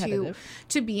 Very and competitive.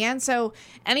 to be in. So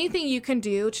anything you can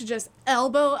do to just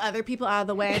elbow other people out of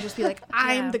the way and just be like,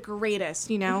 I'm the greatest,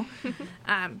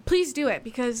 please do it,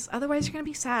 because otherwise you're going to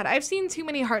be sad. I've seen too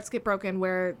many hearts get broken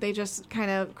where they just kind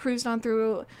of cruised on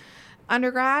through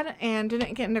undergrad and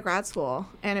didn't get into grad school,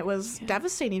 and it was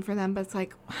devastating for them. But it's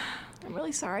like, I'm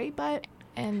really sorry, but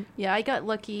I got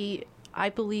lucky. I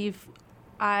believe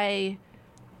I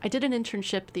did an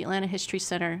internship at the Atlanta History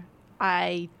Center.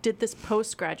 I did this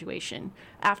post-graduation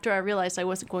after I realized I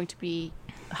wasn't going to be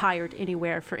hired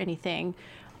anywhere for anything.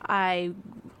 I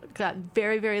got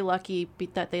very, very lucky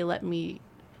that they let me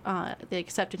they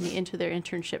accepted me into their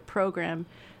internship program.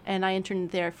 And I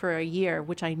interned there for a year,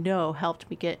 which I know helped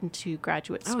me get into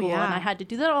graduate school. yeah. And I had to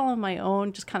do that all on my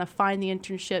own, just kind of find the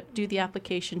internship, do the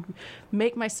application,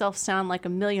 make myself sound like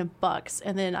 $1 million.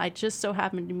 And then I just so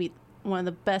happened to meet one of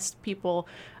the best people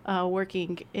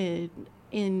working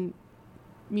in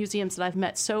museums that I've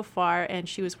met so far. And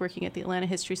she was working at the Atlanta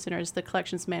History Center as the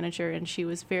collections manager. And she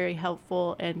was very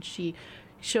helpful. And she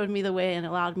showed me the way and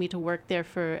allowed me to work there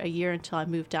for a year until I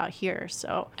moved out here.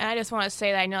 So, And I just want to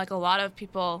say that I know like a lot of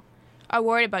people are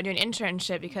worried about doing an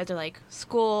internship because they're like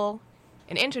school,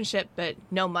 an internship, but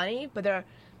no money. But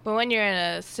when you're in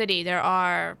a city, there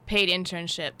are paid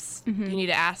internships. You need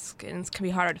to ask, and it can be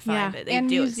harder to find. Yeah. But they And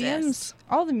do museums, exist.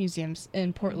 all the museums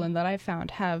in Portland that I've found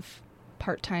have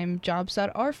part-time jobs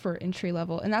that are for entry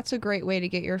level, and that's a great way to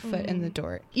get your foot in the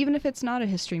door. Even if it's not a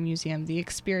history museum, the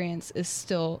experience is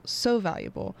still so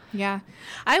valuable. Yeah.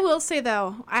 I will say,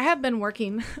 though, I have been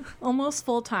working almost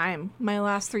full-time my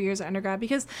last 3 years of undergrad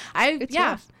because It's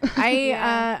rough.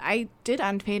 I did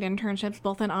unpaid internships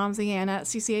both in OMSI and at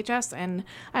CCHS, and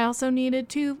I also needed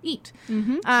to eat.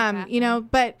 You know,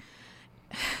 but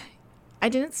I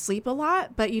didn't sleep a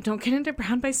lot, but you don't get into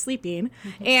Brown by sleeping.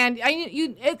 And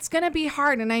it's going to be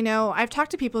hard. And I know I've talked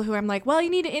to people who I'm like, well, you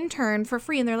need to intern for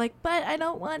free. And they're like, but I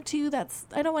don't want to.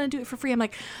 I don't want to do it for free. I'm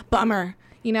like, bummer.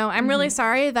 You know, I'm really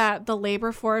sorry that the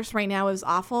labor force right now is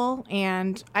awful.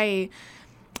 And I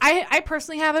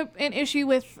personally have an issue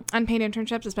with unpaid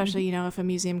internships, especially, you know, if a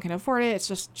museum can afford it. It's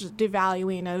just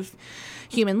devaluing of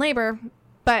human labor.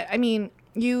 But I mean,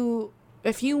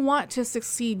 if you want to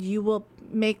succeed, you will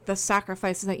make the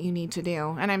sacrifices that you need to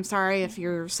do. And I'm sorry if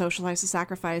you're socialized to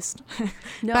sacrifice.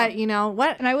 No. But you know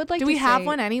what? And I would like do to we have say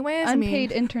one anyways?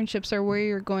 unpaid internships are where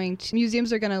you're going to,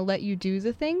 museums are going to let you do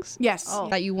the things Yes. Oh.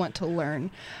 that you want to learn.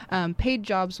 Paid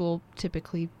jobs will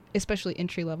typically, especially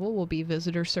entry level, will be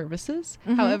visitor services.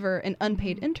 However, an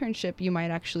unpaid internship, you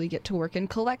might actually get to work in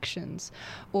collections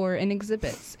or in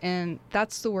exhibits, and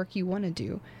that's the work you want to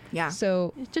do. Yeah.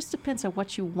 So it just depends on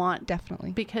what you want.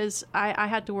 definitely. Because I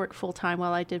had to work full time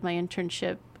while I did my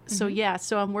internship. So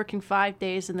so I'm working 5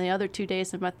 days, and the other 2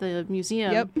 days I'm at the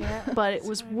museum. Yep. But it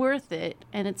was worth it,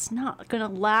 and it's not gonna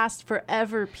last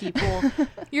forever, people.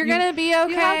 You're going to be okay.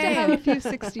 You have to have a few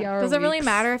 60-hour Does it really weeks.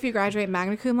 matter if you graduate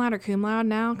magna cum laude or cum laude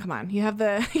now? Come on. You have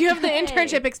the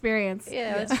internship experience.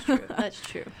 Yeah, that's true. That's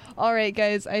true. All right,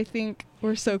 guys, I think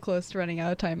we're so close to running out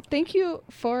of time. Thank you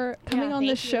for coming Yeah, on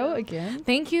this thank show you. again.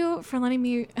 Thank you for letting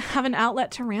me have an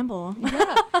outlet to ramble.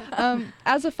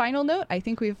 As a final note, I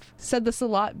think we've said this a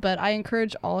lot, but I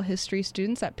encourage all history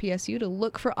students at PSU to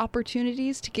look for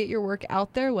opportunities to get your work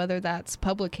out there, whether that's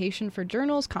publication for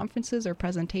journals, conferences, or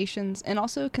presentations, and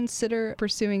also consider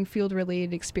pursuing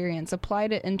field-related experience. Apply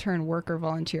to intern, work, or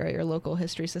volunteer at your local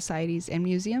history societies and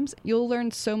museums. You'll learn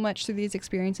so much through these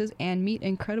experiences and meet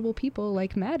incredible people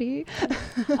like Maddie.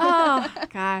 Oh,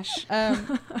 gosh.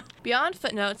 Beyond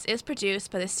Footnotes is produced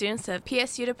by the students of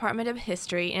PSU Department of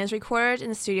History and is recorded in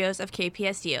the studios of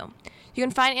KPSU. You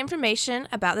can find information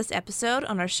about this episode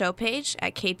on our show page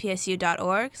at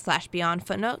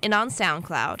kpsu.org/beyondfootnote and on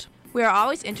SoundCloud. We are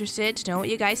always interested to know what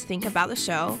you guys think about the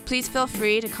show. Please feel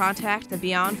free to contact the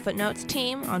Beyond Footnotes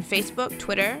team on Facebook,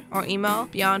 Twitter, or email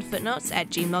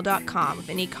beyondfootnotes@gmail.com with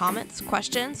any comments,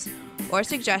 questions, or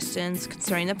suggestions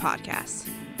concerning the podcast.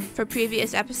 For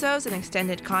previous episodes and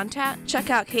extended content, check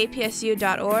out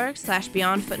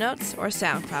kpsu.org/beyondfootnotes or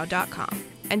soundcloud.com.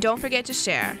 And don't forget to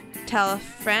share. Tell a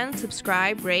friend,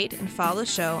 subscribe, rate, and follow the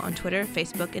show on Twitter,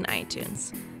 Facebook, and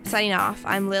iTunes. Signing off,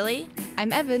 I'm Lily.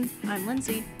 I'm Evan. I'm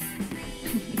Lindsay.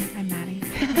 I'm Maddie.